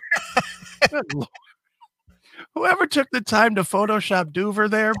show. Good Lord. Whoever took the time to Photoshop Doover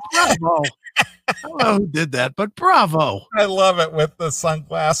there, bravo. I don't know who did that, but bravo. I love it with the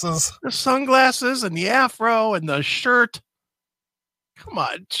sunglasses. The sunglasses and the afro and the shirt. Come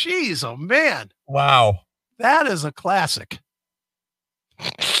on. Jeez, oh man. Wow. That is a classic.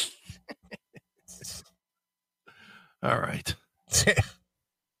 All right.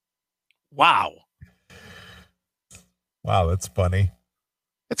 Wow. Wow, that's funny.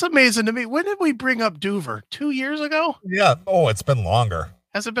 It's amazing to me. When did we bring up Doover? 2 years ago? Yeah. Oh, it's been longer.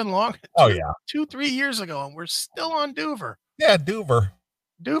 Has it been long? Oh, yeah. 2-3 years ago, and we're still on Doover. Yeah, Doover.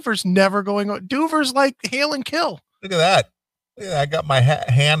 Doover's never going on. Doover's like Hail and Kill. Look at that. Yeah, I got my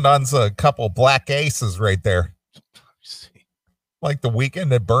hand on a couple black aces right there. Let's see. Like the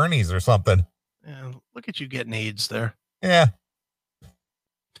Weekend at Bernie's or something. Yeah, look at you getting AIDS there. Yeah.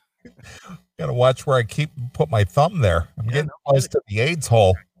 Gotta watch where I put my thumb there. I'm getting close to the AIDS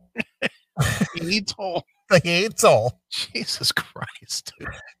hole. The AIDS hole. The AIDS hole. Jesus Christ,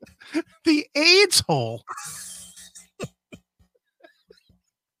 dude. The AIDS hole.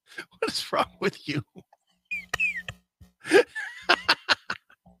 What is wrong with you?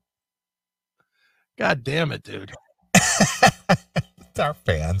 God damn it, dude. It's our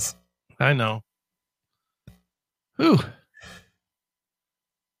fans. I know. Whew.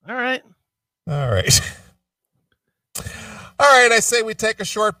 All right. All right. All right. I say we take a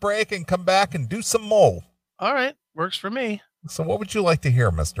short break and come back and do some more. All right. Works for me. So what would you like to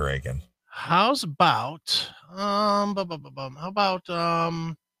hear, Mr. Reagan? How's about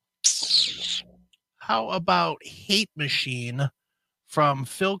how about Hate Machine from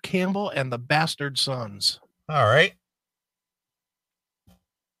Phil Campbell and the Bastard Sons? All right.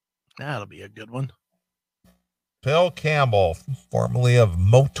 That'll be a good one. Phil Campbell, formerly of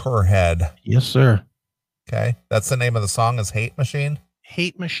Motorhead. Yes, sir. Okay. That's the name of the song is Hate Machine?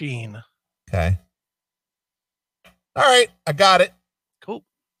 Hate Machine. Okay. All right. I got it. Cool.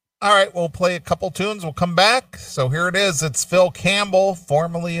 All right. We'll play a couple tunes. We'll come back. So here it is. It's Phil Campbell,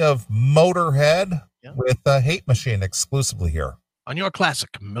 formerly of Motorhead, with Hate Machine exclusively here on your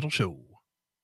classic metal show.